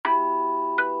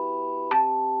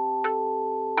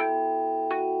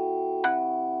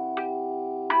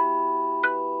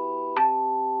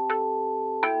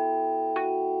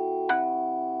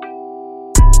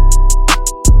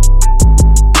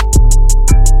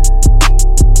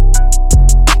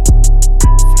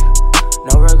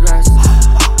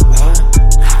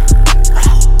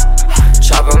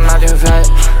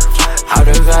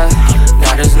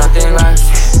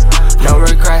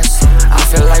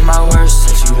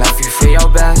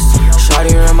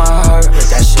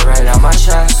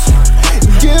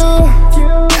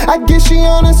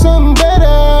on to something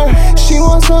better. She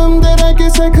wants something that I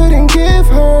guess I couldn't give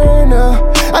her,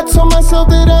 no. I told myself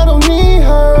that I don't need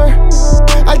her.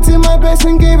 I did my best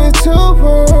and gave it to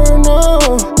her, no.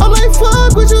 I'm like,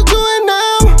 fuck what you doing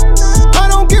now. I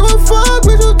don't give a fuck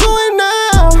what you doing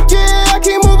now. Yeah, I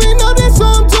keep moving on, that's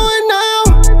what I'm doing now.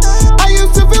 I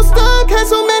used to feel stuck, had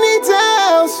so many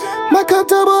doubts. My cup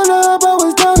doubled up, I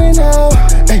was down and out.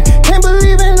 Ay, can't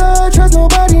believe in love, trust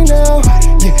nobody now.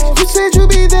 Yeah, you said you'd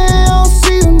be there, I don't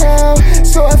see you now.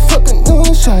 So I fucking knew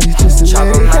it, shawty, just to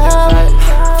let it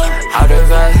out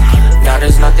of it, now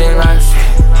there's nothing left.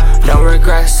 No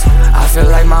regrets, I feel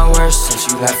like my worst. Since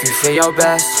you left, you feel your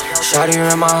best. Shawty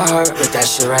in my heart, but that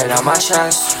shit right on my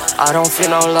chest. I don't feel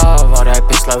no love, all that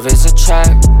bitch love is a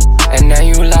check. And then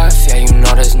you left, yeah, you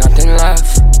know there's nothing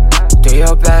left. Do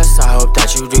your best, I hope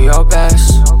that you do your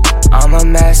best. I'm a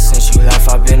mess, since you left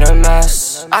I've been a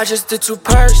mess. I just did 2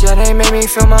 perks, yeah, they made me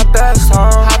feel my best.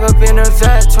 Hop up in a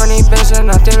vet, 20 bins and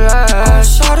nothing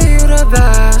less. Shawty, you the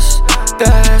best,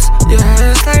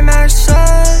 yeah, it's like Max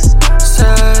said.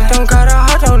 Don't got a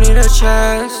heart, don't need a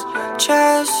chest,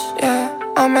 yeah.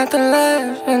 I'm at the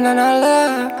left, and then I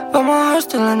left, but my heart's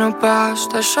still in the box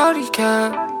that shawty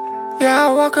kept. Yeah,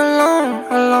 I walk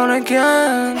alone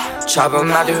again. Chop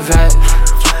 'em out the vet,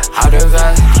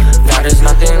 now there's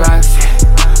nothing